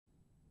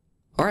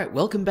Alright,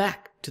 welcome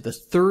back to the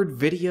third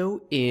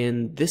video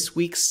in this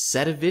week's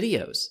set of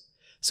videos.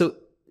 So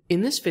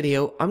in this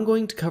video, I'm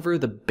going to cover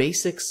the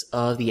basics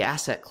of the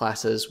asset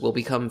classes we'll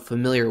become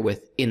familiar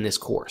with in this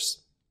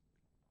course.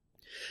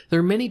 There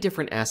are many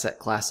different asset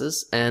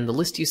classes, and the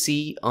list you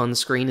see on the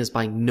screen is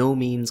by no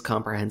means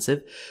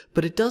comprehensive,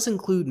 but it does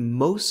include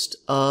most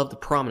of the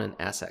prominent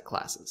asset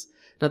classes.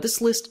 Now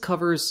this list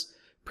covers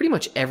pretty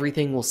much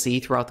everything we'll see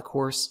throughout the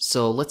course,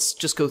 so let's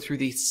just go through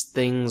these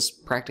things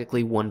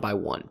practically one by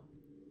one.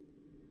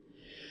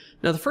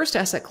 Now the first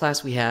asset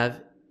class we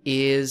have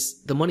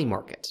is the money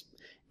market.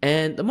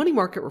 And the money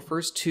market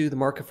refers to the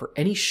market for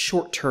any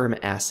short-term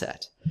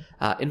asset.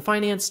 In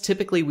finance,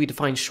 typically we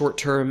define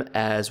short-term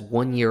as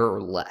 1 year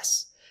or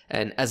less.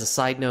 And as a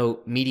side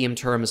note,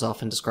 medium-term is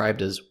often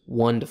described as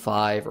 1 to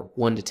 5 or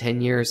 1 to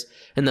 10 years.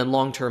 And then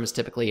long-term is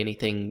typically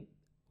anything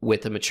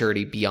with a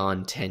maturity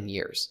beyond 10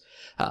 years.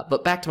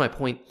 But back to my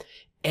point,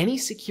 any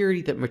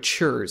security that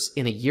matures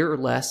in a year or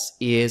less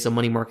is a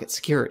money market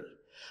security.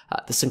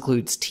 This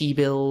includes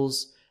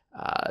T-bills,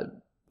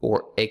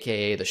 or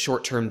aka the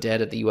short-term debt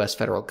of the US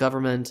federal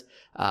government,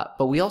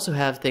 but we also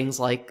have things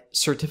like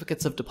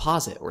certificates of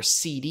deposit, or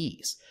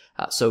CDs.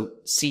 So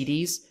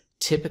CDs,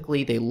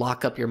 typically they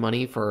lock up your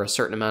money for a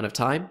certain amount of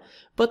time,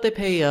 but they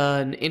pay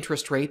an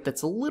interest rate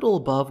that's a little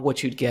above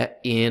what you'd get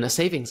in a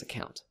savings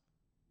account.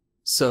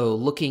 So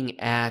looking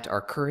at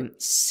our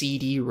current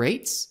CD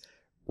rates,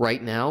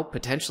 right now,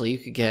 potentially you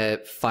could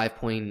get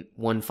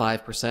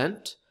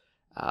 5.15%,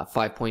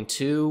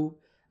 5.2.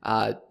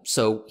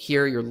 So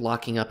here you're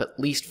locking up at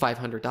least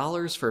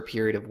 $500 for a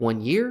period of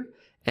 1 year,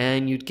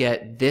 and you'd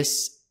get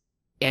this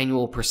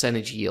annual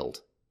percentage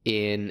yield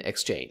in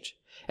exchange.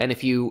 And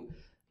if you,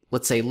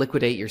 let's say,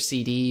 liquidate your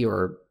CD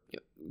or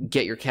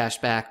get your cash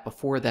back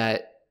before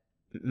that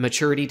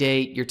maturity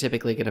date, you're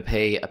typically going to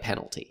pay a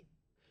penalty.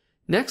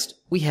 Next,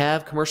 we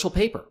have commercial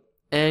paper.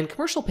 And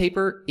commercial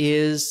paper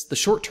is the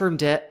short-term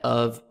debt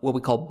of what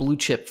we call blue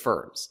chip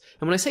firms.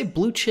 And when I say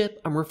blue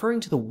chip, I'm referring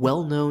to the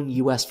well-known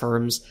US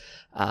firms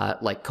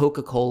like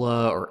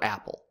Coca-Cola or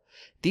Apple.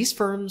 These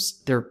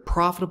firms, they're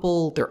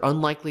profitable, they're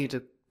unlikely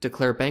to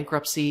declare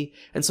bankruptcy,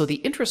 and so the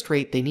interest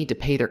rate they need to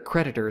pay their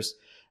creditors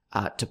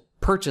to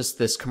purchase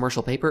this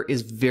commercial paper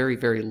is very,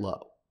 very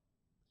low.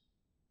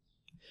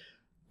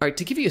 All right,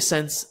 to give you a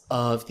sense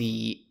of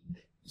the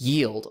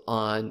yield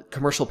on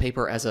commercial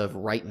paper as of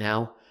right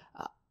now,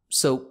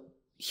 so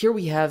here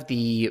we have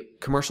the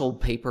commercial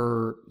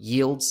paper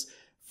yields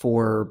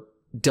for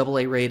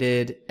AA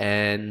rated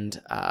and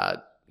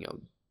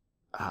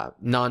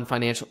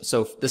non-financial.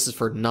 So this is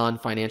for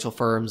non-financial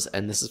firms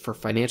and this is for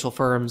financial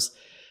firms.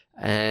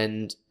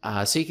 And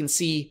so you can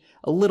see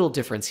a little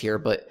difference here,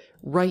 but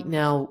right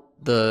now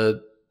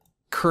the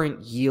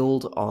current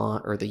yield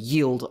on, or the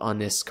yield on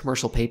this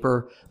commercial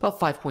paper, about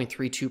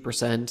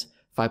 5.32%,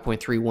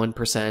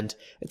 5.31%.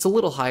 It's a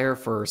little higher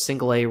for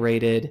single A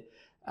rated,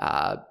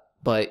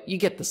 but you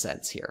get the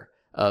sense here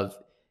of,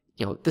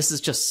 this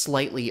is just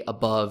slightly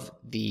above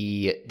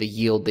the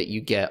yield that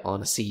you get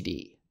on a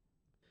CD.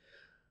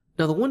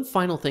 Now, the one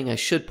final thing I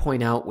should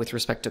point out with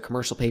respect to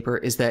commercial paper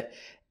is that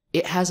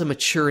it has a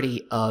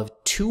maturity of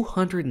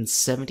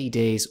 270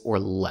 days or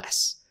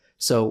less.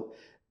 So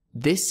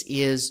this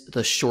is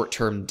the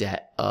short-term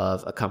debt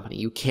of a company.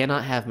 You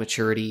cannot have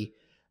maturity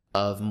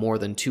of more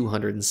than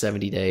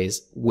 270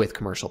 days with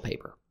commercial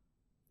paper.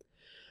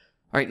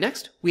 All right,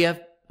 next we have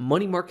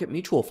money market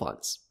mutual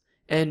funds.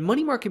 And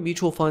money market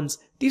mutual funds,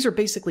 these are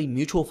basically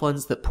mutual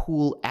funds that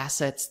pool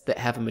assets that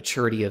have a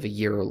maturity of a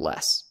year or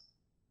less.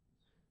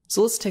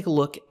 So let's take a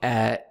look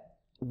at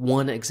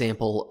one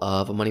example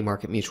of a money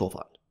market mutual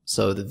fund.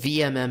 So the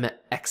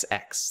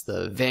VMMXX,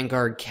 the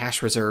Vanguard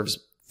Cash Reserves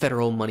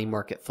Federal Money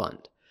Market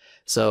Fund.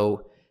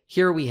 So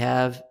here we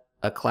have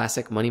a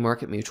classic money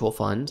market mutual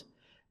fund.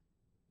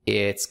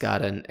 It's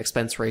got an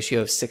expense ratio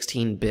of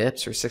 16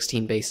 bips or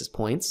 16 basis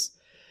points.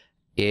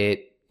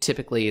 It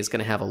typically is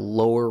going to have a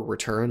lower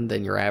return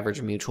than your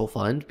average mutual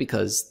fund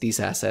because these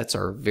assets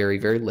are very,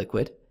 very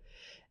liquid.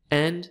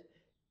 And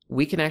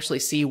we can actually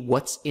see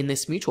what's in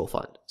this mutual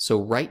fund. So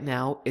right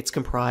now it's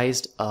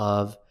comprised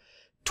of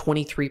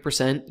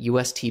 23%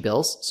 US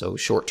T-bills, so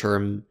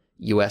short-term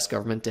US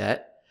government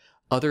debt.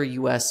 Other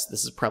US,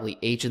 this is probably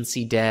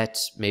agency debt,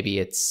 maybe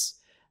it's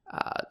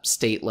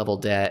state-level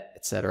debt,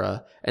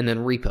 etc. And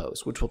then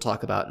repos, which we'll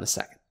talk about in a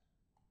second.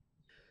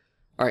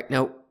 All right,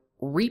 now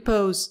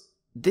repos,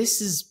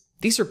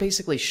 these are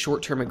basically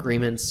short-term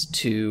agreements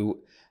to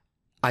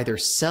either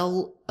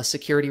sell a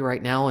security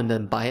right now and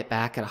then buy it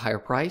back at a higher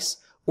price,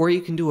 or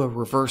you can do a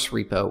reverse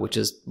repo, which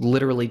is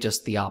literally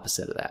just the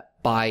opposite of that.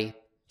 Buy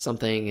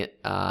something,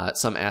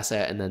 some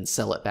asset, and then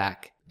sell it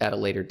back at a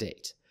later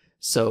date.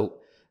 So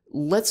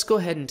let's go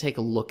ahead and take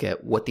a look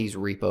at what these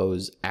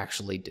repos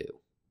actually do.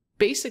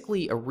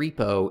 Basically, a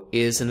repo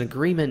is an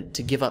agreement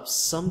to give up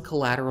some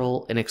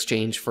collateral in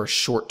exchange for a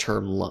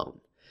short-term loan.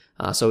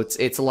 So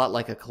it's a lot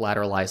like a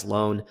collateralized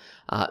loan.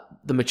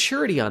 The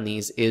maturity on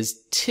these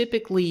is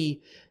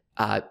typically,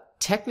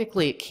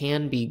 technically it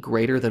can be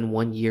greater than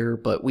 1 year,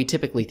 but we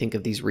typically think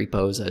of these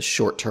repos as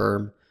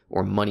short-term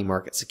or money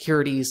market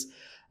securities.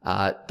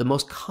 The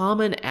most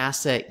common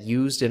asset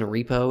used in a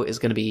repo is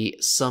going to be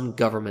some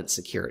government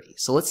security.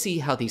 So let's see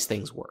how these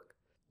things work.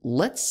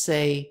 Let's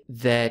say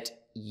that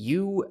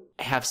you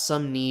have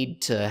some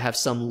need to have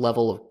some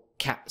level of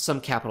some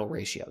capital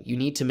ratio. You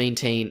need to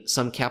maintain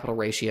some capital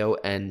ratio,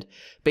 and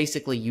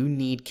basically you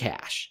need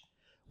cash.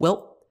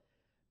 Well,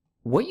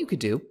 what you could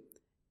do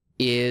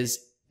is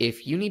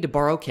if you need to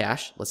borrow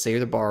cash, let's say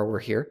you're the borrower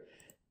here,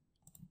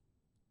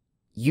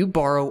 you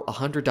borrow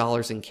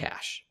 $100 in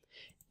cash.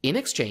 In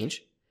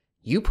exchange,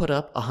 you put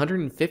up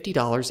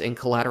 $150 in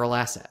collateral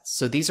assets.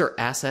 So these are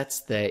assets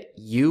that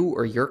you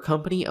or your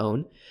company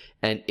own,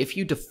 and if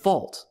you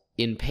default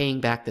in paying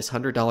back this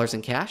 $100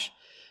 in cash,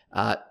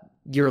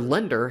 your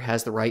lender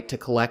has the right to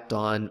collect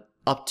on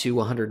up to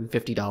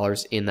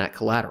 $150 in that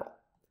collateral.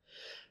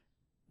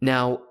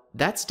 Now,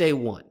 that's day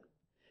one.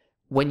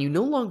 When you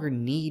no longer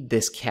need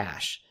this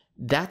cash,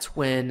 that's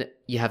when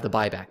you have the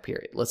buyback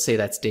period. Let's say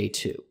that's day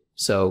two.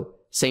 So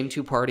same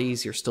two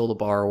parties, you're still the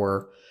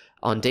borrower.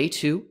 On day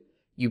two,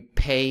 you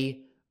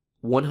pay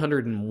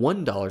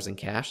 $101 in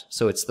cash.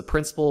 So it's the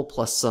principal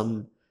plus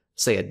some,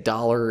 say,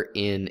 $1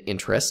 in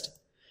interest.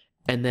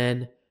 And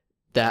then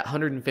that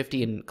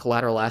 150 in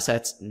collateral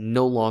assets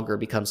no longer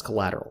becomes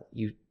collateral.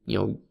 You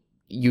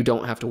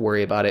don't have to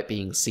worry about it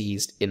being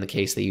seized in the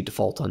case that you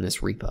default on this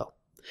repo.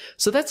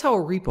 So that's how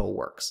a repo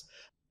works.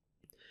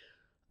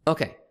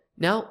 Okay,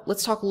 now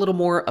let's talk a little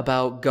more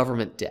about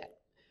government debt.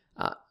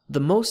 The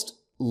most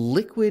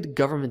liquid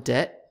government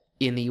debt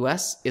in the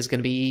US is going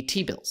to be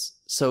T-bills.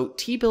 So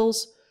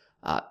T-bills,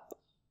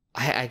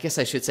 I guess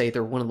I should say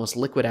they're one of the most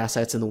liquid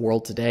assets in the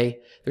world today.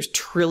 There's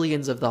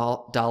trillions of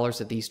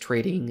dollars of these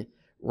trading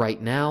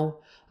right now.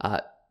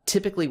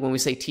 Typically, when we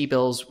say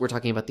T-bills, we're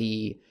talking about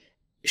the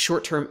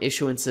short-term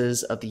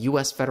issuances of the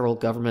US federal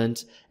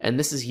government, and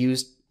this is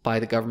used by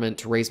the government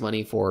to raise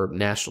money for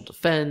national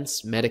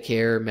defense,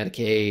 Medicare,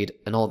 Medicaid,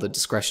 and all the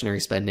discretionary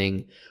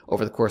spending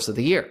over the course of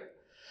the year.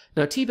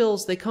 Now,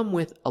 T-bills, they come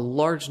with a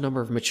large number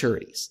of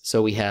maturities.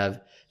 So we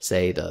have,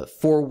 say, the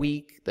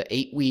 4-week, the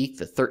 8-week,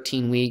 the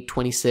 13-week,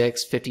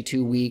 26,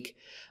 52-week.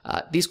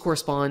 These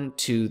correspond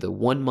to the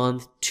 1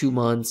 month, 2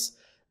 months,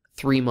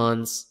 3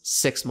 months,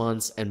 6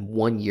 months, and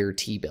 1-year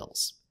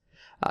T-bills.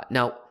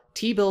 Now,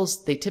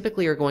 T-bills, they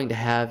typically are going to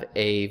have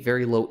a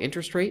very low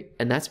interest rate,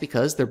 and that's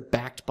because they're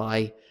backed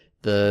by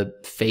the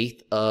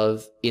faith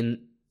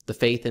in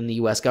the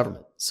US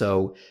government.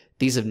 So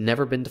these have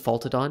never been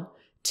defaulted on.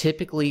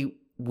 Typically,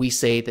 we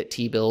say that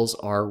T-bills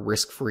are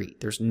risk-free.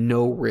 There's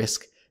no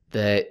risk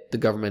that the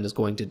government is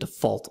going to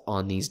default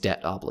on these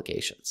debt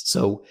obligations.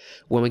 So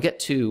when we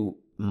get to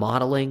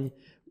modeling,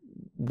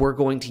 we're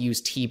going to use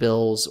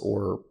T-bills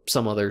or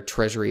some other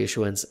treasury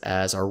issuance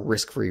as our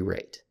risk-free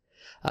rate.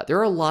 There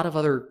are a lot of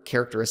other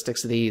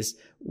characteristics of these.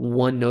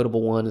 One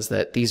notable one is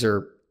that these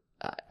are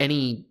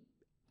anything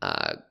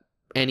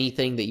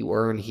that you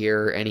earn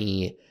here,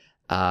 any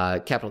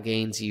capital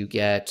gains you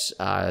get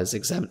is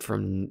exempt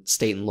from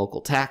state and local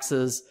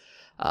taxes.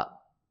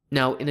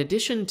 Now, in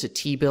addition to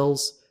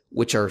T-bills,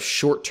 which are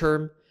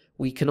short-term,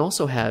 we can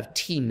also have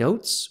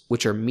T-notes,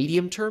 which are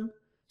medium-term,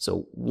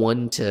 so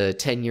 1 to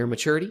 10-year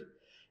maturity,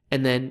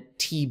 and then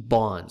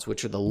T-bonds,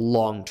 which are the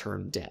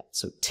long-term debt,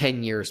 so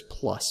 10 years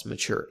plus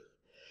maturity.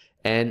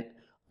 And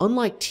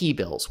unlike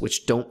T-bills,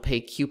 which don't pay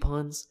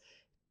coupons,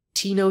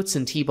 T-notes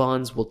and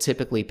T-bonds will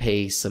typically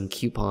pay some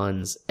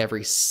coupons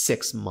every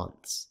 6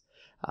 months.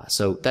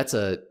 So that's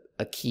a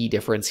key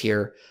difference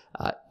here.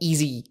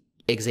 Easy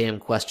exam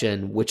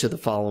question, which of the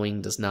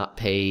following does not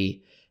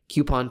pay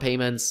coupon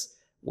payments?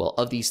 Well,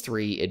 of these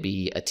three, it'd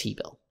be a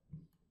T-bill.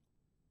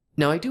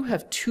 Now, I do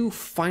have 2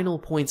 final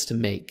points to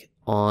make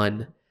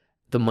on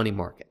the money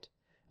market.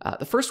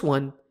 The first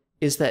one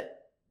is that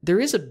there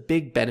is a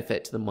big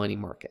benefit to the money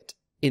market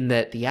in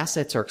that the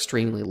assets are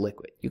extremely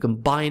liquid. You can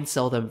buy and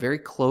sell them very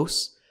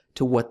close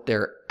to what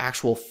their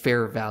actual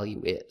fair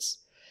value is.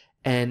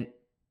 And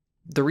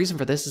the reason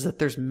for this is that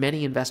there's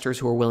many investors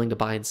who are willing to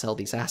buy and sell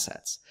these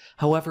assets.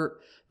 However,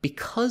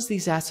 because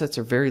these assets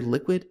are very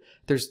liquid,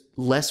 there's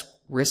less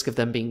risk of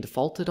them being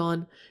defaulted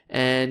on,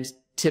 and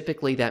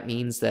typically that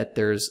means that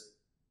there's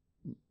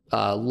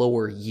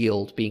lower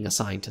yield being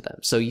assigned to them.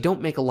 So you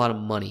don't make a lot of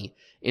money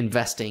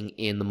investing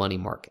in the money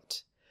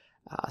market.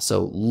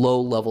 So low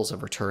levels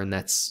of return,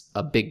 that's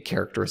a big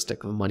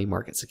characteristic of money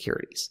market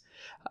securities.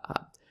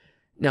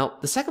 Now,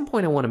 the second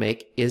point I want to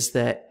make is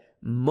that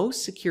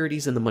most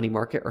securities in the money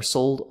market are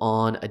sold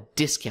on a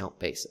discount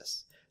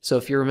basis. So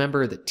if you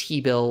remember the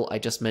T-bill I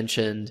just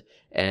mentioned,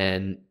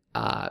 and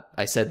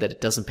I said that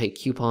it doesn't pay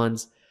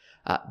coupons,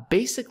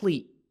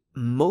 basically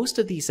most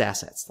of these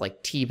assets,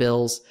 like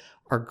T-bills,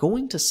 are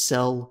going to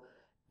sell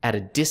at a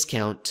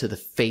discount to the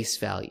face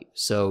value.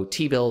 So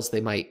T-bills,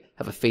 they might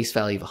have a face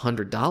value of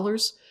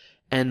 $100,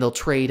 and they'll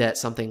trade at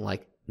something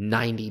like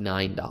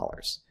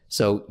 $99.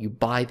 So you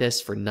buy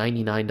this for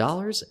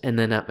 $99, and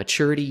then at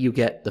maturity, you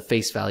get the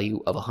face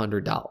value of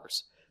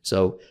 $100.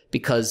 So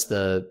because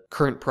the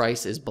current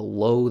price is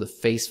below the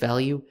face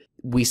value,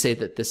 we say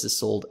that this is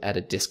sold at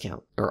a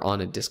discount or on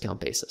a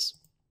discount basis.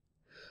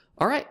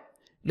 All right.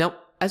 Now,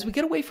 as we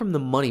get away from the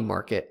money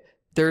market,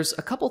 there's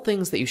a couple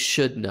things that you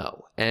should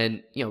know.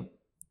 And,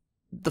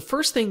 the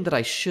first thing that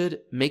I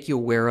should make you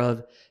aware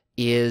of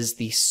is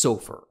the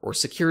SOFR, or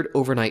Secured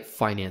Overnight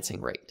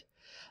Financing Rate.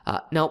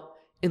 Now,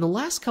 in the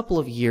last couple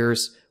of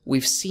years,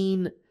 we've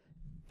seen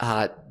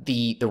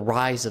the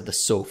rise of the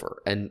SOFR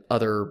and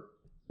other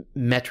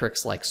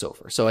metrics like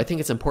SOFR. So I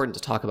think it's important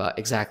to talk about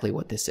exactly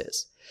what this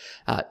is.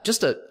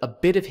 Just a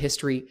bit of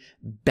history.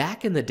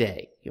 Back in the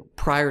day,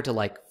 prior to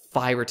like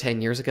 5 or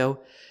 10 years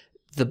ago,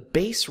 the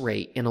base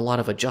rate in a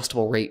lot of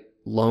adjustable rate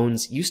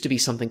loans used to be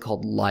something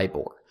called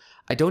LIBOR.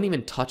 I don't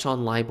even touch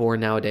on LIBOR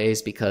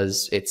nowadays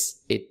because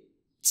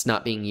it's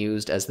not being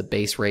used as the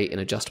base rate in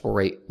adjustable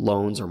rate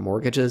loans or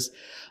mortgages.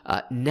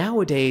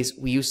 Nowadays,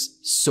 we use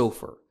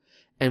SOFR.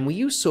 And we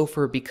use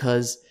SOFR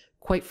because,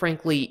 quite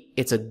frankly,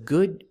 it's a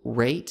good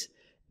rate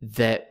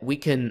that we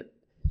can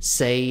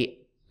say,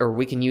 or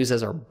we can use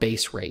as our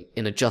base rate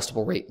in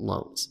adjustable rate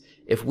loans.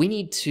 If we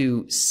need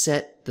to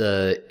set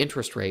the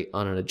interest rate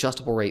on an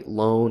adjustable rate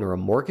loan or a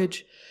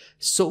mortgage,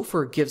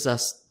 SOFR gives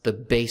us the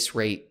base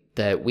rate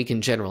that we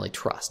can generally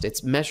trust.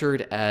 It's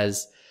measured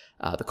as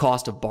the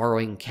cost of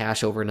borrowing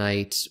cash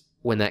overnight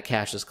when that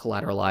cash is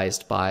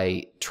collateralized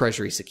by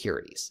Treasury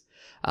securities.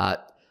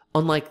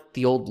 Unlike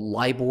the old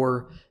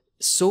LIBOR,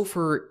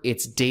 SOFR,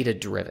 it's data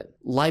driven.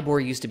 LIBOR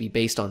used to be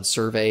based on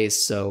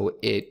surveys, so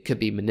it could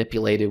be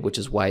manipulated, which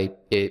is why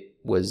it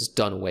was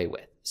done away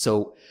with.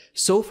 So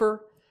SOFR,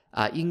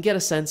 you can get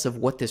a sense of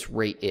what this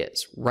rate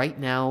is. Right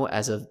now,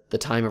 as of the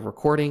time of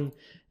recording,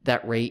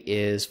 that rate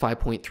is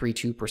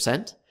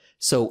 5.32%.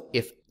 So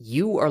if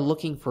you are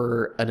looking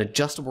for an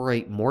adjustable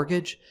rate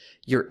mortgage,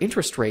 your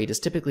interest rate is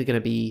typically going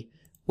to be,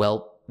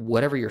 well,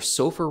 whatever your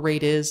SOFR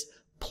rate is,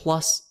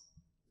 plus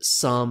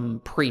some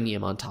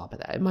premium on top of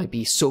that. It might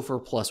be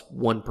SOFR plus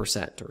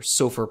 1% or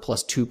SOFR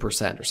plus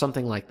 2% or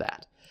something like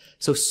that.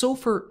 So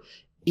SOFR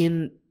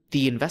in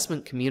the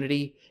investment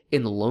community,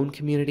 in the loan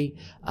community,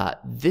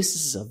 this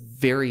is a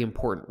very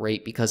important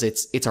rate because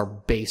it's our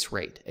base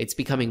rate. It's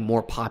becoming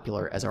more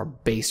popular as our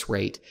base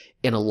rate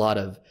in a lot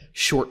of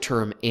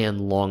short-term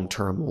and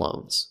long-term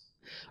loans.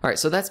 All right,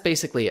 so that's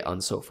basically it on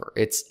SOFR.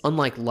 It's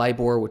unlike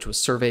LIBOR, which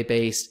was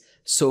survey-based,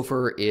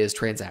 SOFR is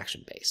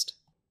transaction-based.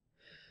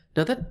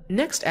 Now, the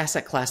next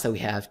asset class that we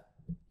have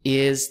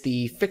is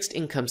the fixed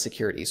income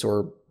securities,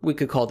 or we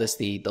could call this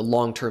the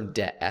long-term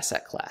debt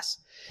asset class.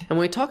 And when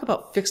we talk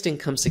about fixed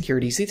income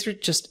securities, these are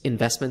just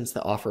investments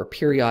that offer a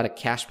periodic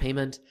cash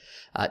payment.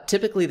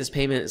 Typically, this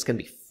payment is going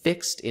to be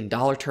fixed in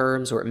dollar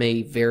terms, or it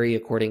may vary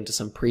according to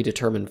some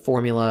predetermined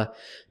formula.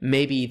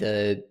 Maybe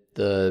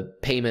the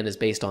payment is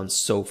based on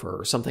SOFR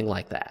or something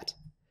like that.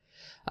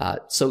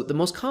 So the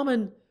most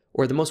common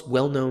or the most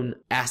well-known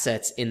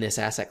assets in this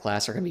asset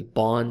class are going to be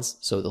bonds,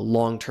 so the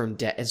long-term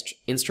debt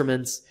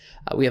instruments.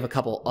 We have a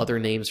couple other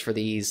names for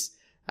these,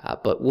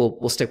 but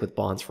we'll stick with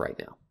bonds for right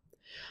now.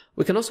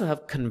 We can also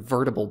have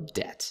convertible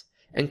debt.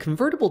 And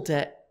convertible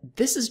debt,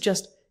 this is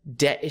just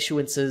debt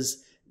issuances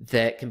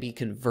that can be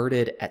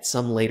converted at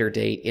some later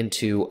date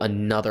into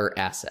another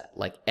asset,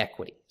 like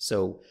equity.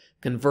 So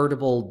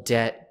convertible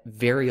debt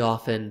very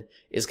often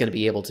is going to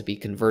be able to be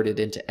converted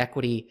into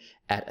equity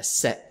at a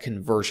set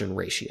conversion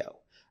ratio.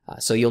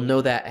 So you'll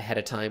know that ahead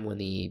of time when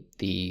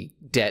the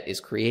debt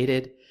is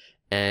created.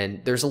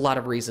 And there's a lot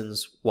of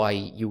reasons why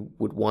you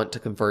would want to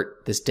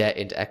convert this debt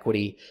into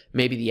equity.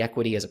 Maybe the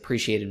equity has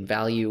appreciated in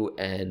value,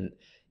 and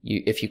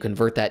if you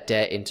convert that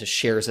debt into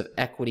shares of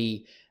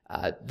equity,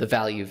 the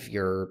value of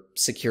your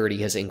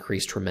security has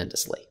increased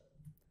tremendously.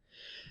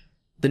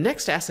 The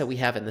next asset we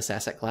have in this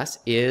asset class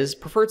is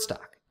preferred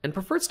stock. And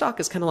preferred stock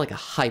is kind of like a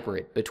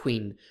hybrid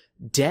between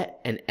debt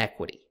and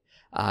equity.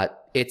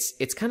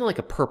 It's kind of like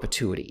a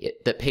perpetuity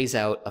that pays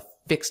out a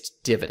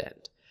fixed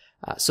dividend.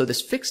 So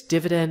this fixed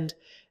dividend,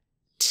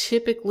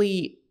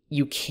 typically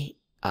you can't,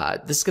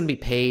 this is going to be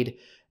paid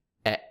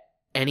at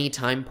any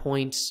time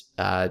point.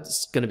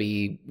 It's going to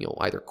be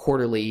either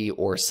quarterly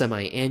or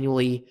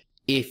semi-annually.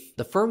 If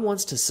the firm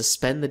wants to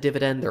suspend the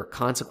dividend, there are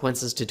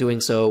consequences to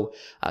doing so.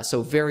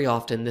 So very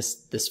often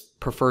this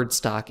preferred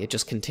stock, it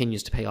just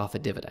continues to pay off a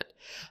dividend.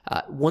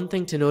 One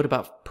thing to note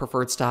about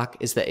preferred stock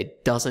is that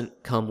it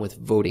doesn't come with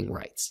voting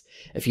rights.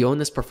 If you own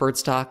this preferred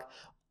stock,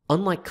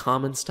 unlike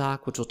common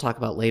stock, which we'll talk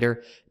about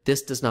later,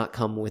 this does not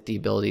come with the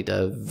ability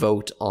to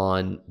vote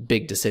on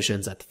big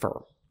decisions at the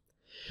firm.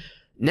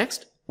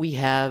 Next, we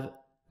have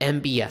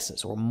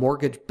MBSs, or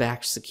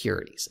mortgage-backed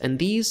securities. And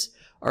these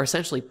are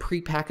essentially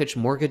prepackaged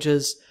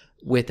mortgages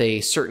with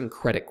a certain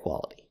credit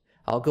quality.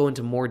 I'll go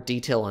into more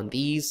detail on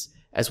these,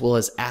 as well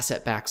as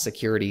asset-backed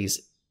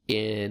securities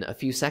in a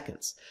few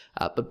seconds.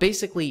 But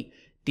basically,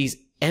 these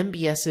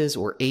MBSs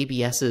or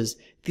ABSs,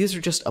 these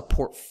are just a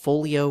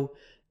portfolio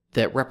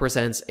that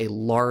represents a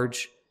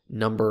large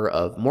number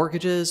of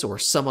mortgages or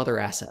some other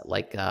asset,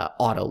 like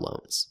auto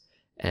loans.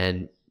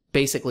 And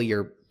basically,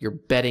 you're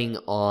betting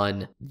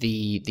on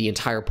the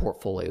entire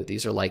portfolio.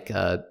 These are like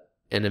an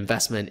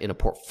investment in a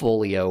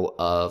portfolio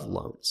of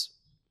loans.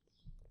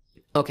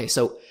 Okay,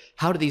 so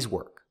how do these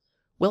work?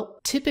 Well,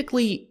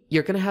 typically,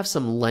 you're going to have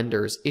some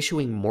lenders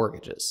issuing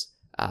mortgages.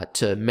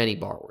 to many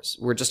borrowers.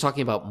 We're just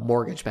talking about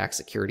mortgage-backed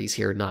securities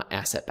here, not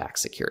asset-backed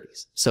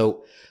securities.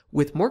 So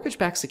with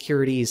mortgage-backed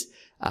securities,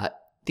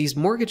 these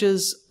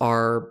mortgages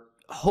are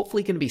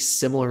hopefully going to be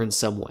similar in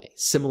some way,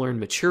 similar in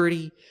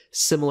maturity,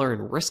 similar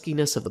in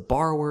riskiness of the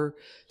borrower,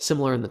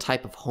 similar in the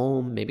type of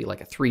home, maybe like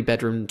a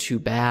 3-bedroom,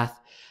 2-bath,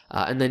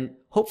 and then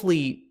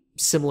hopefully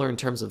similar in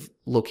terms of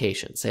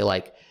location, say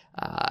like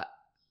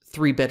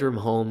 3-bedroom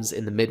homes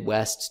in the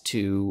Midwest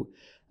to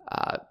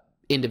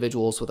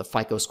individuals with a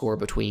FICO score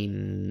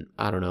between,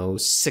 I don't know,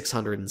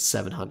 600 and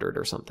 700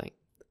 or something.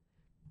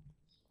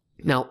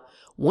 Now,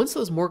 once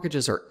those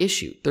mortgages are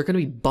issued, they're going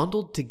to be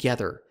bundled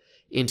together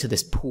into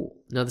this pool.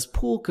 Now, this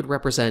pool could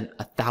represent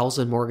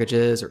 1,000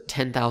 mortgages or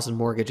 10,000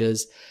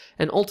 mortgages,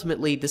 and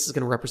ultimately, this is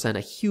going to represent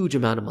a huge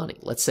amount of money,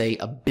 let's say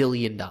 $1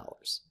 billion.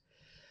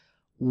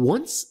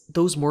 Once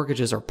those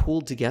mortgages are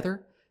pooled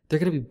together, they're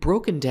going to be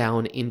broken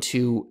down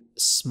into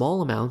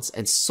small amounts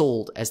and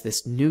sold as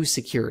this new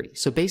security.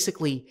 So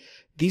basically,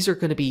 these are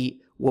going to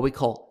be what we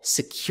call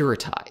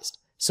securitized.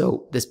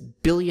 So this $1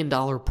 billion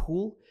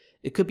pool,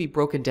 it could be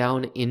broken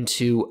down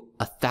into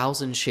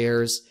 1,000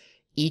 shares,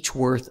 each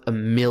worth $1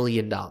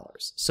 million.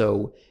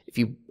 So if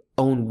you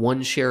own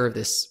one share of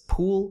this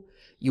pool,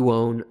 you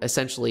own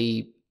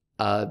essentially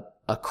a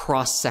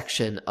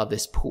cross-section of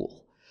this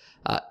pool.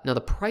 Now,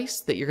 the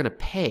price that you're going to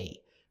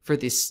pay for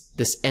this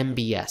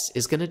MBS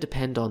is going to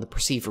depend on the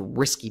perceived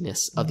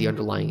riskiness of the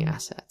underlying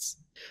assets.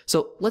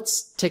 So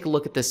let's take a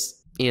look at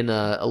this in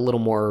a little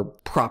more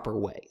proper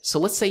way. So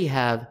let's say you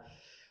have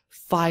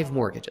 5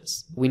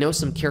 mortgages. We know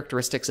some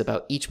characteristics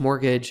about each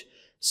mortgage.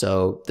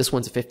 So this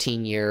one's a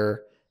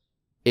 15-year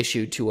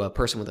issued to a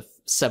person with a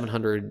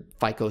 700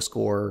 FICO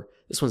score.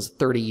 This one's a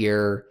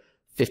 30-year,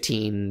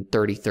 15,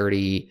 30,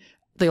 30.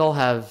 They all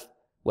have,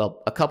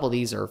 well, a couple of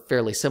these are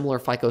fairly similar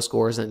FICO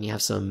scores, and you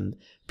have some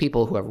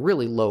people who have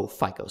really low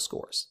FICO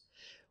scores.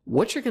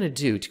 What you're going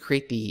to do to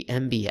create the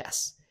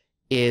MBS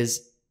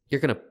is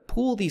you're going to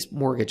pool these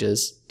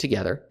mortgages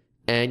together,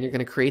 and you're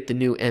going to create the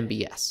new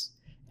MBS.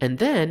 And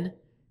then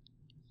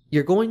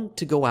you're going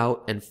to go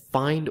out and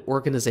find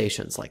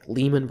organizations like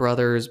Lehman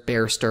Brothers,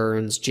 Bear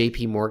Stearns,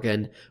 JP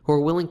Morgan, who are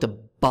willing to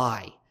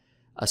buy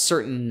a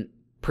certain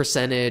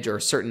percentage or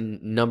a certain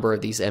number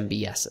of these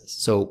MBSs.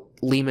 So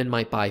Lehman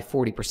might buy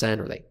 40%,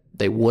 or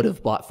they would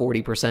have bought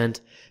 40%.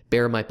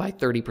 Bear might buy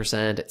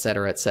 30%, et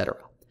cetera, et cetera.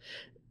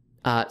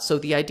 So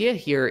the idea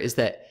here is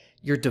that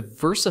you're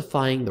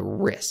diversifying the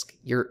risk.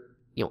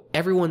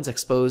 Everyone's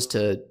exposed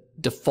to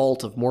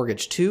default of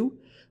mortgage too,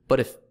 but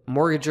if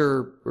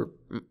mortgager or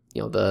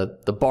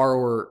the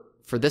borrower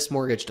for this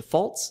mortgage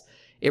defaults,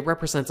 it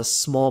represents a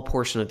small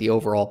portion of the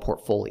overall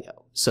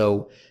portfolio.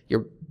 So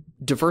you're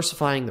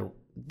diversifying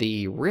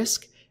the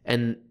risk,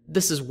 and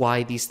this is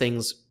why these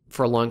things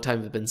for a long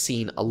time have been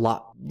seen a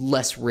lot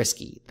less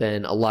risky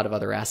than a lot of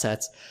other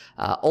assets.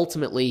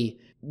 Ultimately,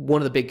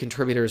 one of the big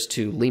contributors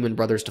to Lehman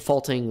Brothers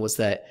defaulting was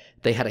that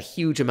they had a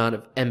huge amount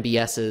of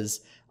MBSs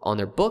on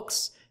their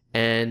books,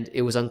 and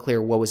it was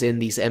unclear what was in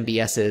these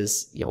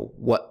MBSs,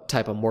 what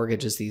type of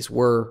mortgages these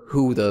were,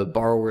 who the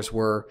borrowers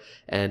were,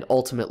 and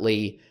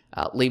ultimately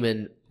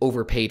Lehman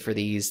overpaid for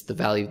these. The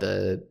value of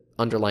the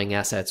underlying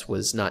assets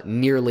was not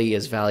nearly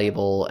as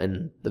valuable,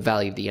 and the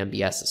value of the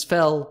MBSs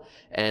fell,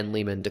 and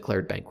Lehman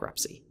declared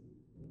bankruptcy.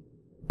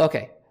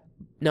 Okay,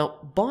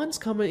 now bonds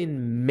come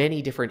in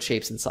many different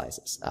shapes and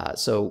sizes.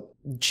 So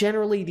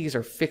generally these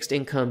are fixed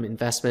income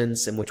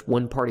investments in which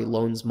one party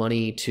loans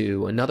money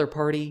to another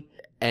party,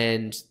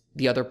 and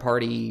the other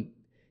party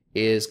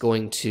is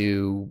going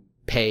to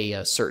pay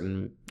a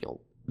certain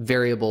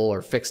variable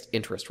or fixed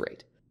interest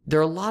rate. There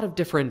are a lot of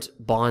different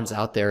bonds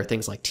out there,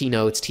 things like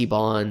T-notes,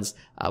 T-bonds.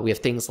 We have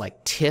things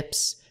like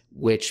TIPS,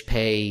 which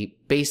pay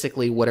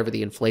basically whatever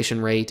the inflation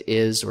rate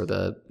is, or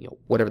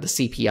whatever the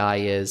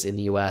CPI is in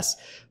the US.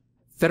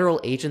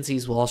 Federal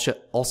agencies will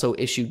also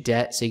issue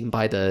debt, so you can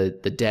buy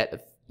the debt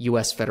of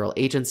US federal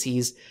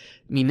agencies.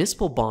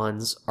 Municipal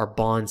bonds are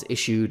bonds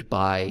issued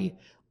by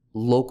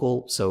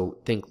local, so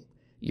think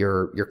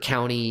your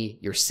county,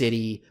 your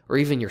city, or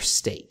even your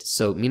state.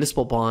 So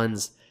municipal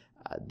bonds,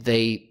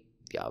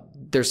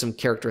 there's some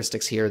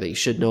characteristics here that you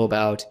should know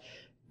about.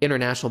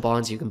 International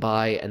bonds you can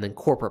buy, and then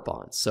corporate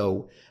bonds.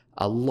 So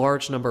a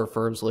large number of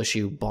firms will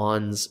issue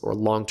bonds or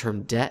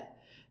long-term debt,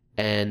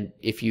 and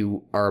if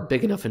you are a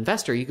big enough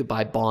investor, you could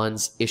buy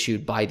bonds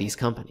issued by these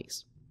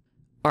companies.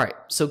 All right,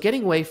 so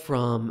getting away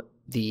from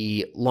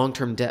the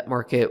long-term debt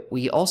market,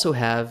 we also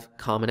have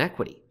common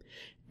equity.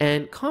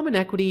 And common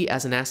equity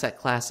as an asset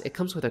class, it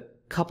comes with a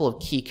couple of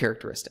key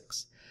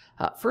characteristics.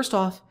 First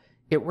off,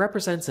 it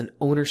represents an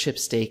ownership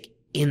stake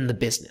in the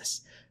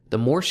business. The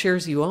more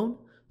shares you own,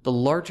 the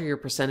larger your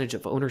percentage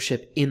of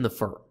ownership in the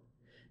firm.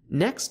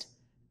 Next,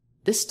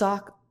 this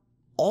stock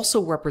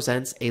also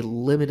represents a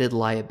limited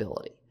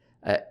liability.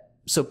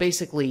 So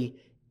basically,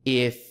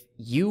 if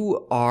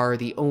you are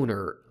the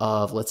owner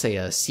of, let's say,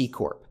 a C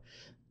Corp,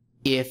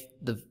 if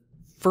the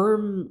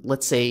firm,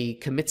 let's say,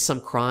 commits some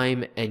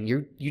crime and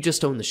you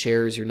just own the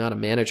shares, you're not a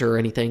manager or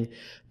anything,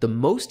 the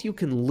most you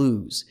can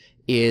lose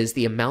is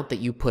the amount that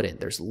you put in.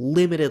 There's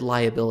limited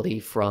liability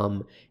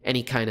from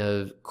any kind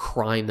of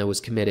crime that was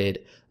committed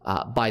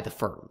by the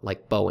firm,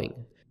 like Boeing.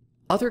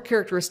 Other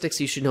characteristics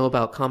you should know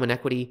about common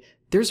equity: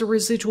 there's a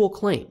residual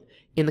claim.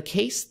 In the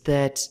case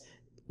that,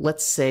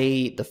 let's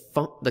say,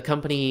 the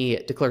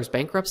company declares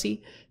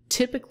bankruptcy,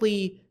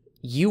 typically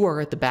you are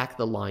at the back of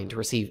the line to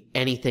receive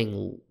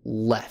anything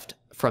left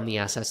from the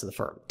assets of the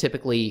firm.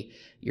 Typically,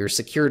 your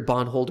secured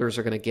bondholders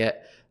are going to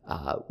get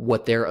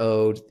what they're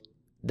owed,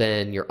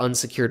 then your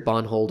unsecured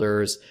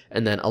bondholders,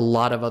 and then a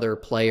lot of other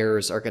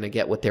players are going to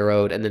get what they're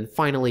owed. And then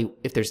finally,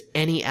 if there's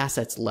any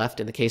assets left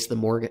in the case of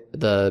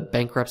the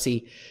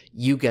bankruptcy,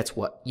 you get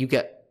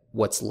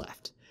what's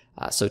left.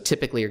 So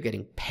typically, you're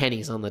getting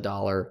pennies on the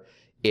dollar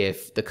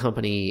if the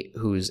company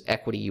whose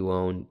equity you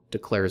own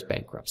declares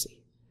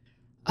bankruptcy.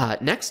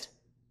 Next,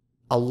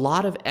 a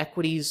lot of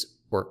equities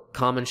or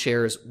common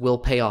shares will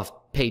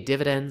pay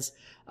dividends,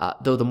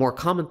 though the more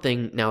common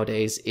thing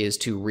nowadays is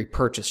to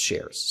repurchase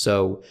shares.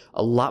 So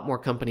a lot more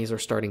companies are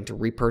starting to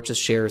repurchase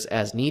shares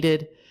as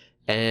needed,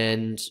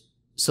 and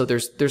so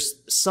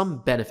there's some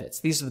benefits.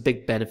 These are the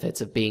big benefits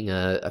of being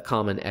a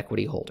common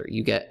equity holder.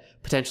 You get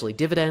potentially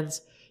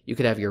dividends, you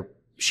could have your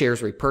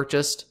shares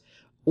repurchased,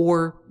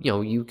 or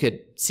you could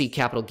see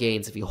capital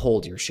gains if you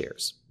hold your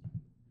shares.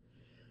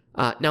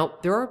 Now,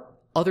 there are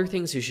other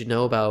things you should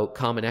know about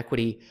common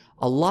equity.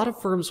 A lot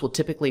of firms will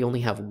typically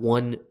only have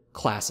one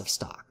class of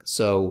stock.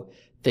 So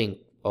think,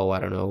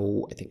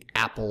 I think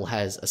Apple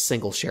has a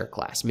single share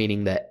class,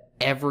 meaning that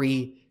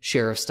every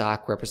share of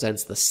stock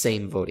represents the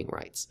same voting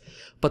rights.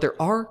 But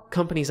there are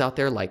companies out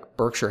there like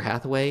Berkshire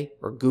Hathaway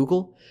or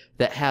Google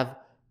that have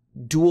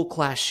dual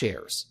class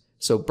shares.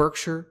 So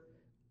Berkshire,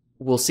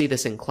 we'll see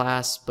this in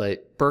class,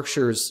 but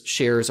Berkshire's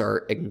shares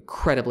are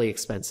incredibly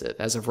expensive.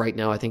 As of right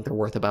now, I think they're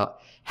worth about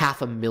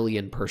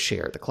 $500,000 per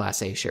share, the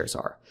Class A shares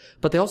are.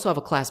 But they also have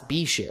a Class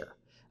B share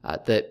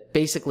that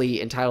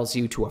basically entitles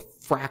you to a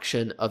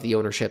fraction of the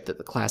ownership that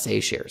the Class A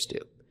shares do.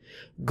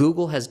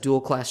 Google has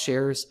dual class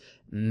shares.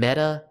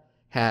 Meta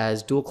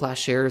has dual class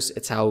shares.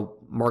 It's how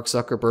Mark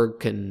Zuckerberg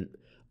can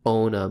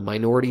own a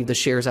minority of the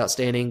shares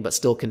outstanding, but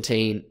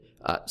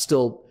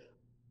still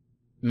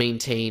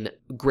maintain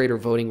greater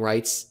voting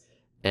rights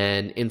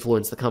and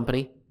influence the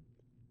company.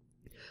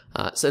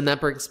 And that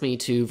brings me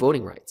to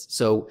voting rights.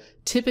 So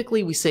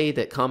typically we say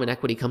that common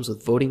equity comes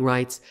with voting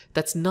rights.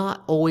 That's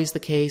not always the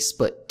case,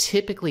 but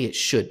typically it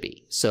should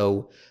be.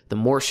 So the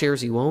more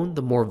shares you own,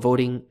 the more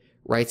voting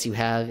rights you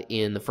have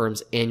in the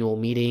firm's annual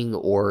meeting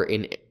or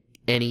in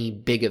any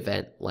big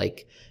event,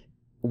 like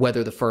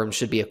whether the firm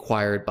should be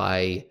acquired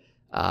by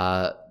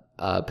a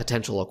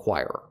potential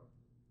acquirer.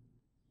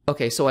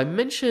 Okay, so I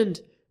mentioned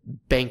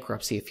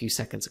bankruptcy a few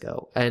seconds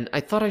ago, and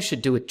I thought I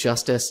should do it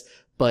justice,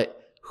 but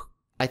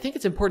I think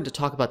it's important to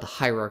talk about the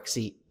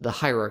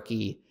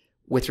hierarchy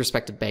with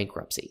respect to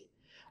bankruptcy.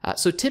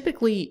 So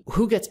typically,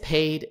 who gets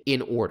paid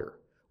in order?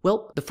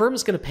 Well, the firm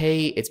is going to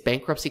pay its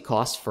bankruptcy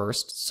costs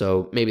first,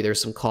 so maybe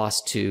there's some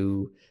costs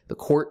to the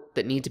court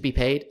that need to be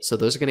paid, so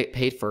those are going to get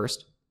paid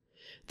first.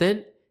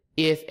 Then,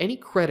 if any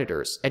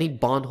creditors, any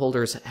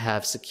bondholders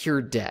have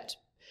secured debt,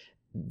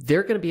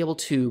 they're going to be able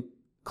to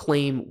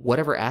claim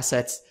whatever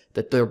assets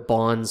that their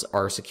bonds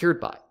are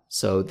secured by.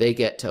 So they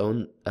get to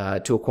own,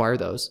 to acquire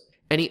those.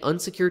 Any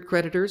unsecured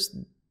creditors,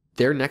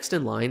 they're next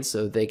in line,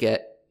 so they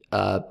get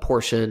a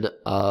portion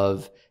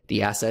of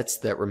the assets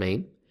that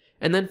remain.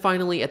 And then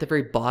finally, at the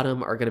very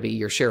bottom are going to be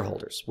your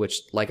shareholders,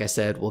 which, like I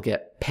said, will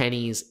get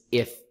pennies,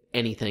 if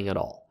anything at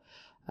all.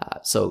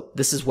 So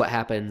this is what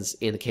happens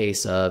in the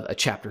case of a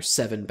Chapter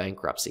 7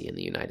 bankruptcy in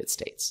the United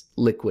States,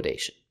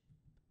 liquidation.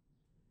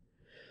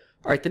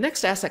 All right, the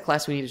next asset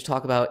class we need to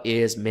talk about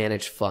is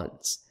managed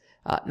funds.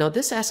 Now,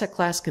 this asset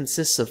class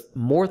consists of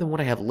more than what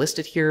I have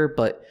listed here,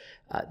 but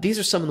these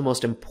are some of the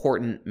most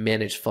important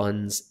managed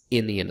funds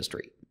in the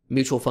industry: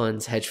 mutual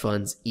funds, hedge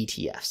funds,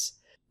 ETFs.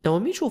 Now, a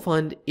mutual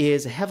fund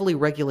is a heavily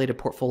regulated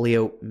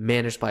portfolio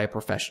managed by a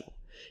professional.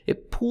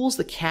 It pools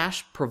the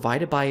cash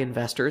provided by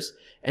investors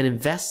and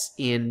invests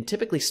in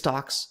typically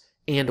stocks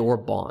and or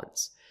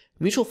bonds.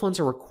 Mutual funds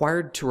are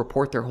required to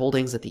report their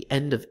holdings at the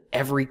end of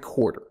every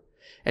quarter,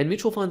 and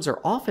mutual funds are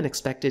often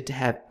expected to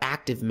have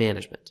active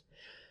management.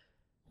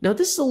 Now,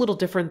 this is a little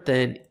different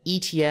than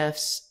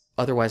ETFs,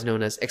 otherwise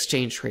known as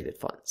exchange-traded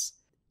funds.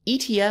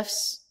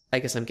 ETFs, I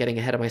guess I'm getting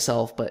ahead of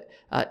myself, but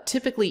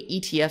typically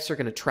ETFs are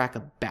going to track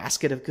a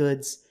basket of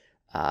goods,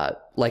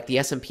 like the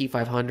S&P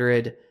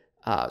 500,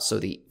 so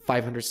the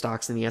 500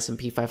 stocks in the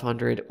S&P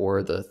 500,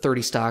 or the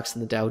 30 stocks in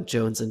the Dow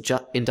Jones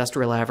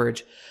Industrial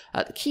Average.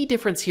 The key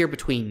difference here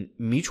between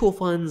mutual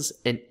funds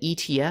and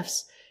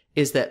ETFs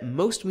is that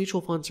most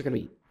mutual funds are going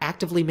to be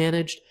actively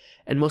managed,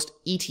 and most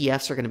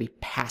ETFs are going to be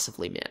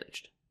passively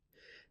managed.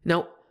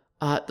 Now,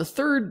 the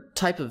third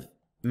type of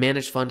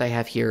managed fund I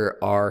have here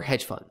are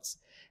hedge funds.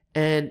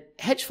 And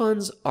hedge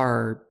funds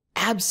are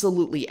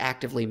absolutely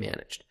actively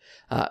managed.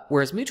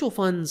 Whereas mutual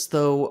funds,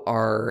 though,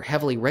 are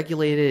heavily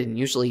regulated and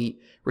usually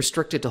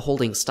restricted to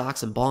holding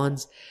stocks and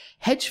bonds,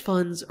 hedge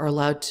funds are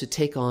allowed to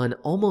take on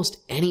almost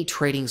any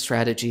trading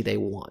strategy they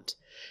want.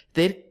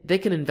 they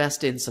can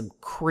invest in some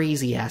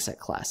crazy asset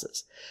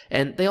classes.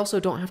 And they also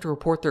don't have to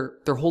report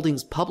their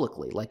holdings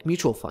publicly like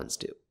mutual funds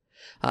do.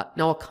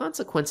 Now, a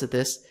consequence of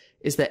this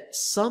is that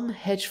some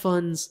hedge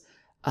funds,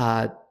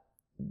 they're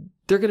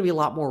going to be a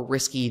lot more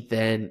risky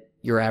than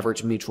your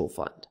average mutual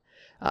fund.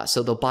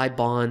 So they'll buy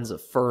bonds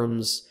of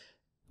firms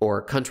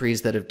or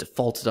countries that have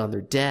defaulted on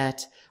their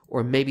debt,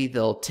 or maybe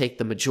they'll take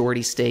the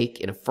majority stake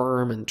in a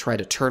firm and try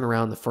to turn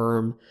around the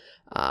firm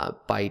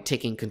by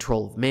taking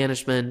control of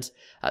management.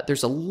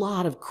 There's a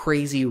lot of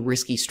crazy,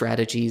 risky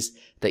strategies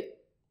that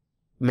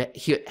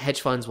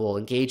hedge funds will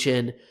engage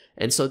in.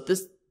 And so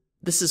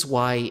this is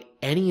why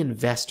any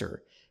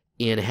investor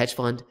in a hedge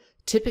fund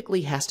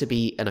typically has to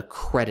be an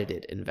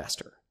accredited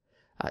investor.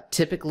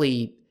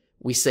 Typically,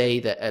 we say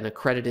that an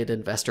accredited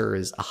investor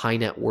is a high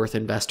net worth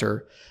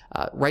investor.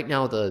 Right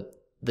now, the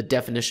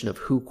definition of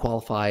who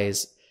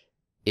qualifies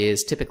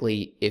is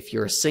typically if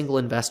you're a single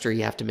investor,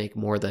 you have to make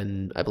more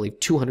than, I believe,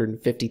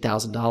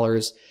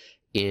 $250,000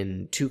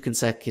 in 2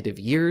 consecutive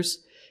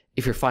years.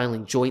 If you're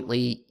filing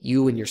jointly,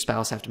 you and your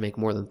spouse have to make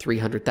more than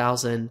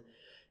 $300,000,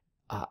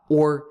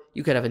 or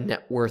you could have a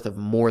net worth of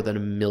more than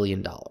 $1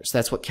 million.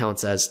 That's what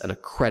counts as an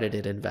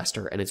accredited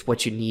investor, and it's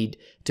what you need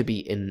to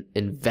be an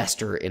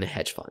investor in a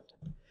hedge fund.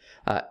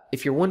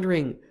 If you're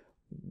wondering,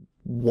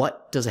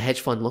 what does a hedge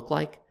fund look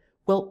like?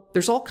 Well,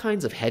 there's all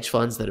kinds of hedge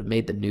funds that have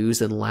made the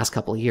news in the last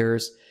couple of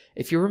years.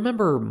 If you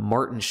remember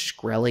Martin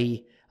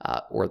Shkreli,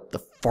 or the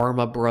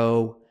Pharma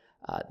Bro,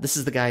 this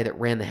is the guy that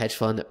ran the hedge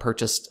fund that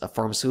purchased a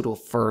pharmaceutical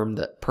firm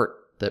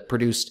that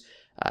produced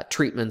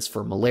treatments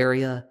for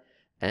malaria.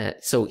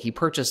 So he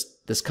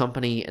purchased this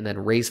company and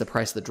then raised the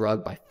price of the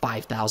drug by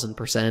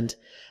 5,000%.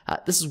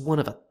 This is one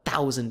of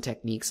 1,000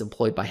 techniques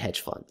employed by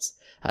hedge funds.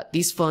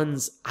 These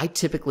funds, I've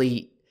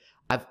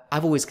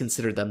always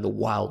considered them the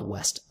Wild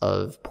West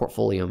of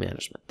portfolio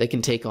management. They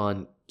can take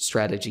on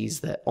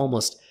strategies that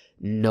almost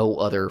no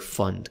other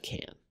fund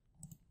can.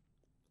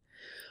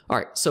 All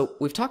right, so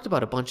we've talked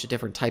about a bunch of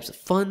different types of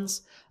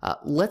funds.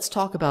 Let's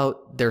talk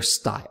about their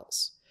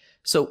styles.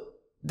 So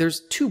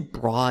there's 2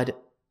 broad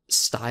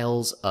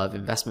styles of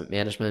investment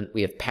management.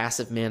 We have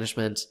passive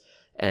management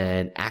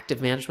and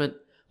active management.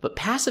 But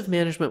passive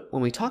management,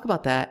 when we talk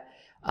about that,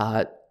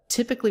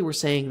 typically we're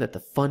saying that the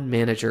fund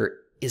manager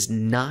is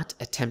not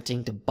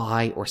attempting to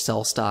buy or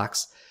sell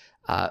stocks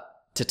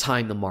to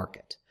time the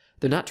market.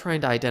 They're not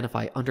trying to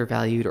identify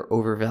undervalued or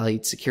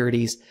overvalued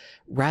securities.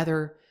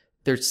 Rather,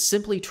 they're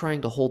simply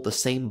trying to hold the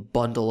same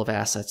bundle of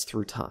assets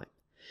through time.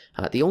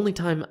 The only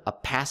time a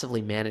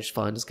passively managed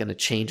fund is going to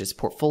change its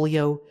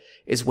portfolio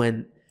is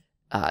when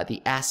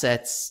the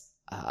assets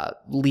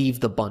leave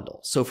the bundle.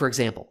 So for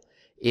example,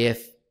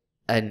 if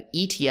an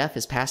ETF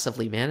is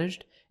passively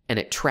managed and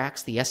it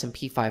tracks the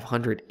S&P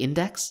 500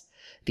 index,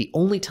 the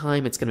only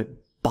time it's going to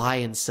buy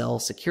and sell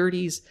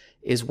securities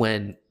is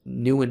when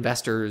new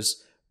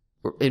investors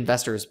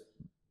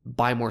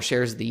buy more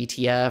shares of the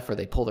ETF, or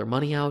they pull their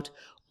money out,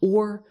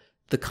 or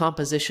the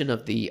composition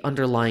of the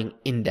underlying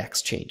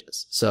index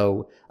changes.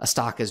 So a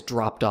stock has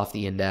dropped off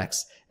the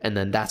index, and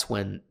then that's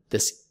when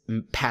this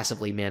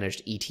passively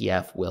managed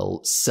ETF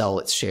will sell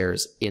its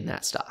shares in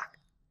that stock.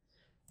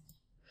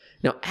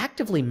 Now,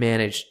 actively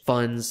managed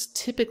funds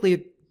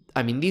typically,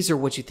 these are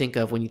what you think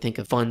of when you think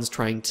of funds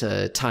trying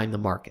to time the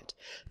market,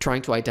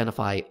 trying to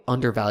identify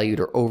undervalued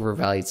or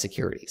overvalued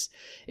securities.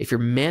 If you're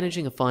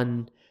managing a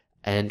fund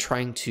and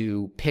trying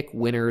to pick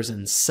winners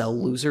and sell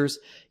losers,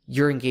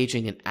 you're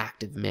engaging in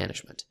active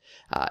management.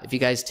 If you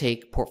guys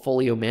take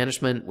portfolio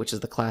management, which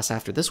is the class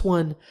after this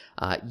one,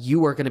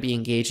 you are going to be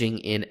engaging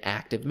in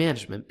active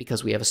management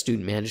because we have a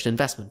student-managed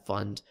investment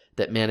fund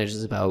that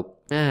manages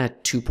about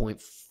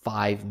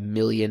 $2.5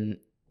 million-ish.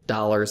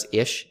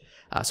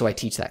 So I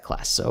teach that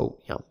class, so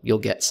you'll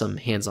get some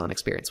hands-on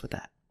experience with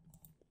that.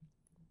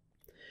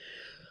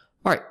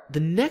 All right, the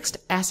next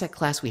asset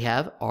class we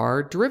have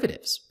are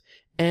derivatives.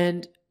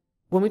 And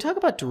when we talk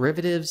about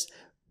derivatives,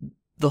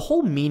 the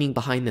whole meaning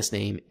behind this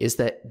name is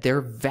that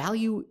their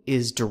value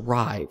is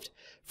derived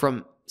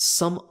from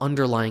some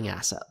underlying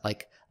asset,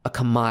 like a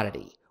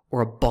commodity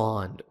or a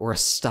bond or a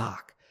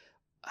stock.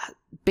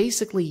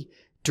 Basically,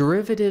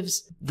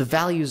 derivatives, the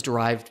value is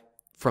derived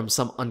from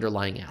some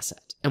underlying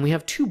asset. And we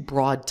have 2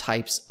 broad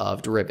types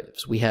of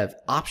derivatives. We have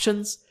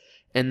options,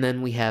 and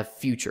then we have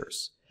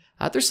futures.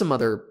 There's some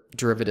other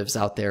derivatives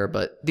out there,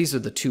 but these are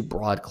the 2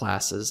 broad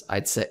classes,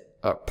 I'd say,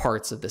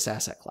 parts of this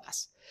asset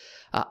class.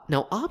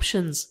 Now,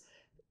 options,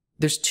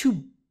 there's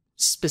 2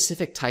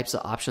 specific types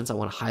of options I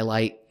want to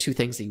highlight, 2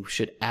 things that you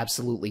should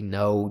absolutely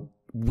know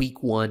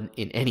week 1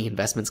 in any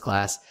investments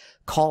class: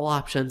 call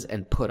options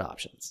and put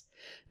options.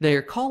 Now,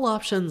 your call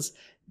options,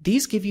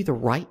 these give you the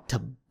right to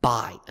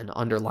buy an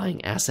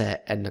underlying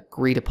asset at an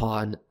agreed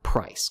upon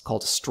price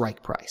called a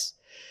strike price.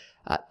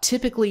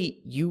 Typically,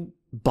 you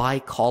buy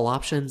call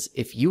options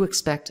if you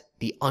expect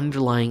the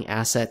underlying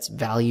asset's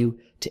value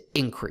to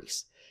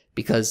increase,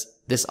 because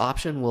this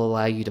option will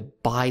allow you to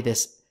buy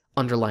this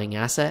underlying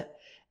asset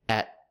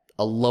at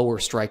a lower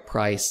strike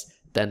price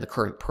than the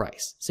current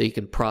price. So you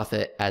can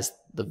profit as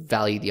the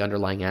value of the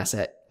underlying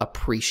asset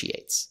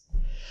appreciates.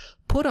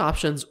 Put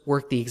options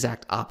work the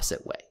exact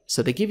opposite way.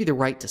 So they give you the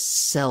right to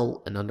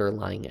sell an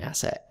underlying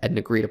asset at an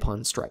agreed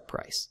upon strike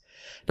price.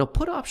 Now,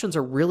 put options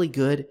are really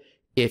good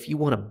if you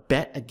want to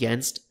bet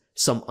against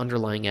some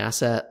underlying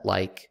asset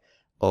like,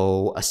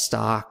 a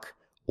stock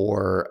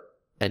or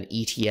an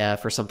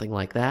ETF or something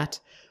like that.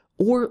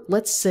 Or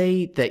let's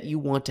say that you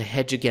want to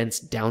hedge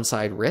against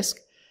downside risk.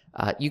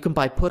 You can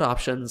buy put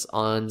options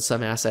on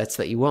some assets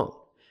that you own.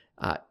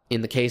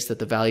 In the case that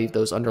the value of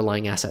those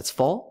underlying assets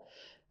fall,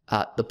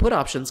 the put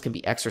options can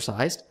be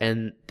exercised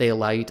and they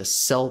allow you to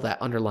sell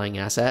that underlying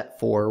asset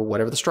for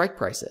whatever the strike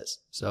price is.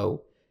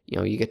 So,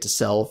 you get to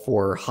sell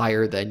for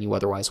higher than you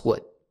otherwise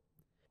would.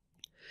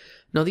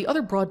 Now, the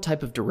other broad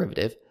type of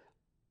derivative,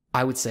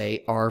 I would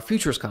say, are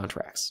futures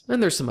contracts.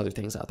 And there's some other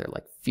things out there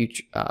like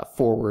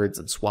forwards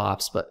and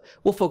swaps, but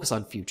we'll focus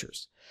on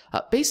futures.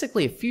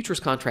 Basically, a futures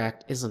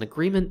contract is an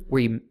agreement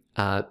where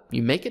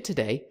you make it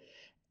today,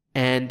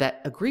 and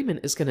that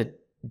agreement is going to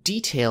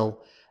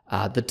detail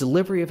the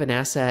delivery of an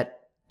asset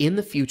in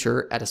the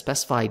future at a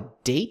specified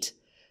date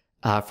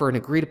for an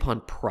agreed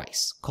upon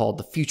price called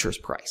the futures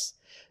price.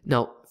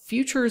 Now,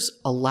 futures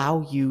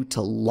allow you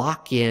to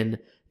lock in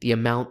the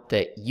amount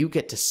that you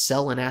get to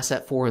sell an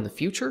asset for in the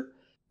future,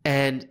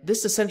 and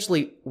this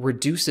essentially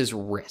reduces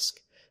risk.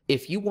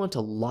 If you want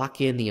to lock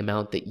in the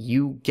amount that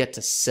you get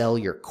to sell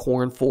your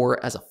corn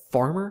for as a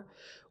farmer,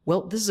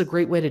 well, this is a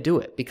great way to do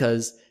it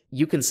because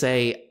you can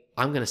say,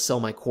 I'm going to sell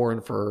my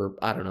corn for,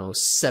 I don't know,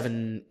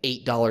 $7,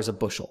 $8 a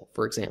bushel,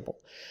 for example.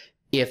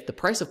 If the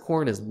price of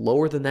corn is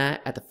lower than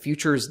that at the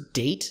futures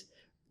date,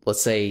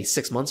 let's say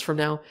 6 months from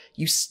now,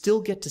 you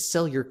still get to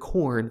sell your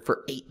corn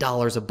for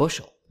 $8 a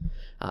bushel.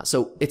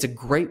 So it's a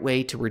great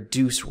way to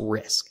reduce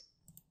risk.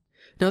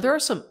 Now, there are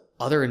some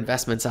other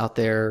investments out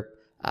there,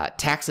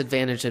 tax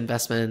advantage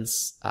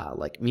investments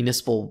like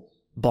municipal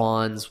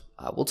bonds.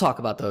 We'll talk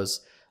about those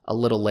a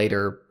little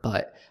later,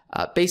 but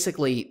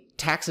basically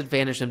tax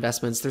advantage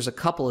investments, there's a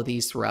couple of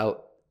these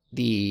throughout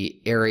the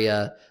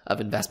area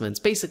of investments.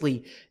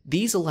 Basically,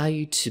 these allow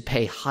you to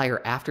pay higher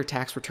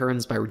after-tax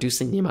returns by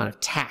reducing the amount of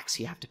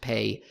tax you have to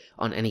pay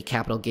on any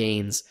capital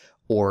gains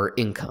or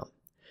income.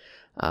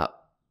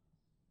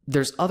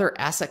 There's other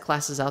asset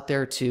classes out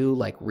there too,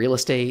 like real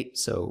estate.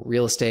 So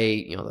real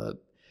estate,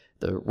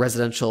 the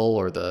residential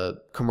or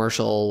the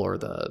commercial or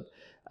the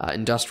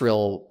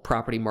industrial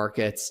property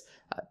markets.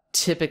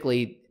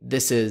 Typically,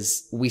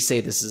 we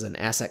say this is an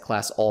asset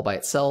class all by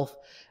itself.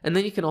 And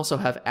then you can also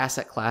have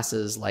asset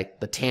classes like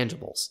the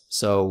tangibles.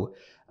 So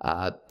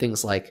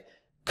things like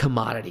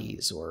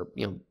commodities or,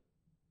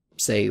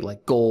 say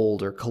like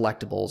gold or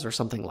collectibles or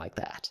something like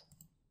that.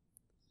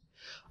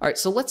 All right,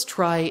 so let's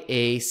try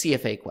a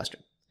CFA question.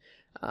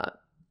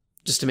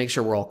 Just to make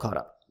sure we're all caught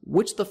up.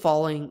 Which of the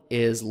following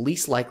is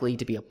least likely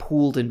to be a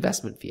pooled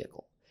investment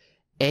vehicle?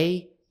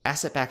 A,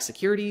 asset-backed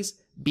securities,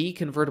 B,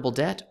 convertible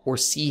debt, or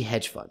C,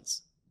 hedge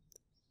funds?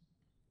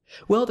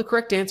 Well, the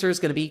correct answer is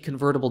going to be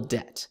convertible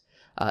debt.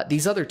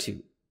 These other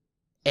two,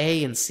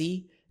 A and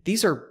C,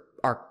 these are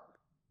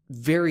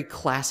very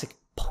classic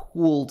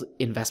pooled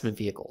investment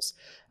vehicles.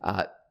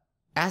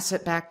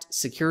 Asset-backed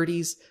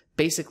securities,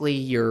 basically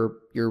you're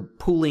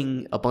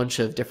pooling a bunch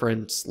of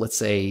different, let's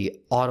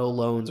say, auto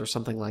loans or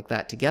something like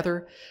that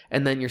together,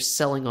 and then you're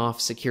selling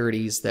off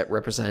securities that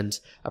represent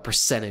a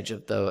percentage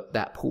of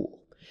that pool.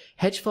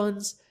 Hedge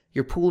funds,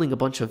 you're pooling a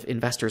bunch of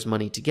investors'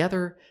 money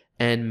together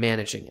and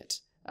managing it.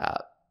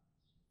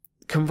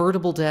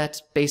 Convertible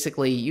debt,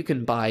 basically you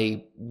can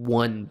buy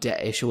one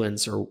debt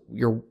issuance or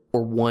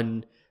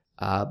one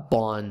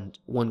bond,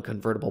 one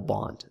convertible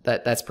bond.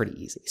 That's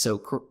pretty easy. So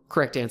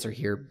correct answer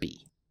here,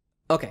 B.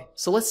 Okay,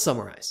 so let's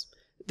summarize.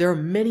 There are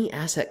many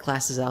asset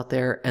classes out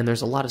there, and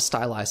there's a lot of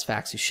stylized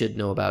facts you should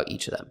know about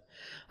each of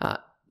them.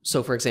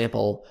 So for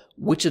example,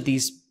 which of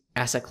these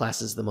asset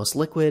classes is the most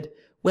liquid?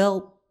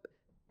 Well,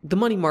 the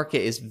money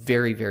market is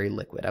very, very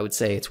liquid. I would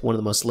say it's one of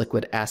the most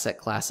liquid asset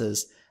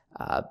classes,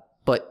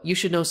 but you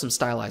should know some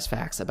stylized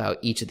facts about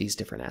each of these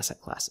different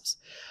asset classes.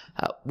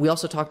 We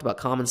also talked about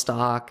common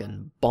stock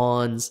and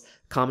bonds.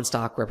 Common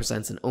stock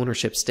represents an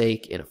ownership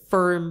stake in a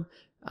firm,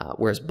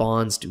 whereas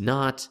bonds do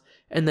not.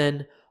 And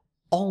then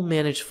all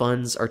managed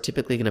funds are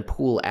typically going to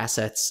pool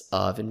assets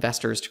of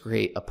investors to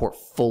create a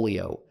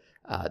portfolio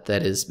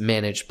that is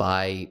managed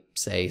by,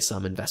 say,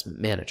 some investment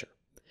manager.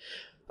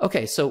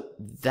 Okay, so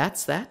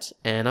that's that,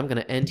 and I'm going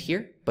to end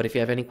here. But if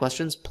you have any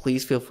questions,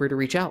 please feel free to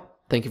reach out.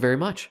 Thank you very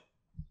much.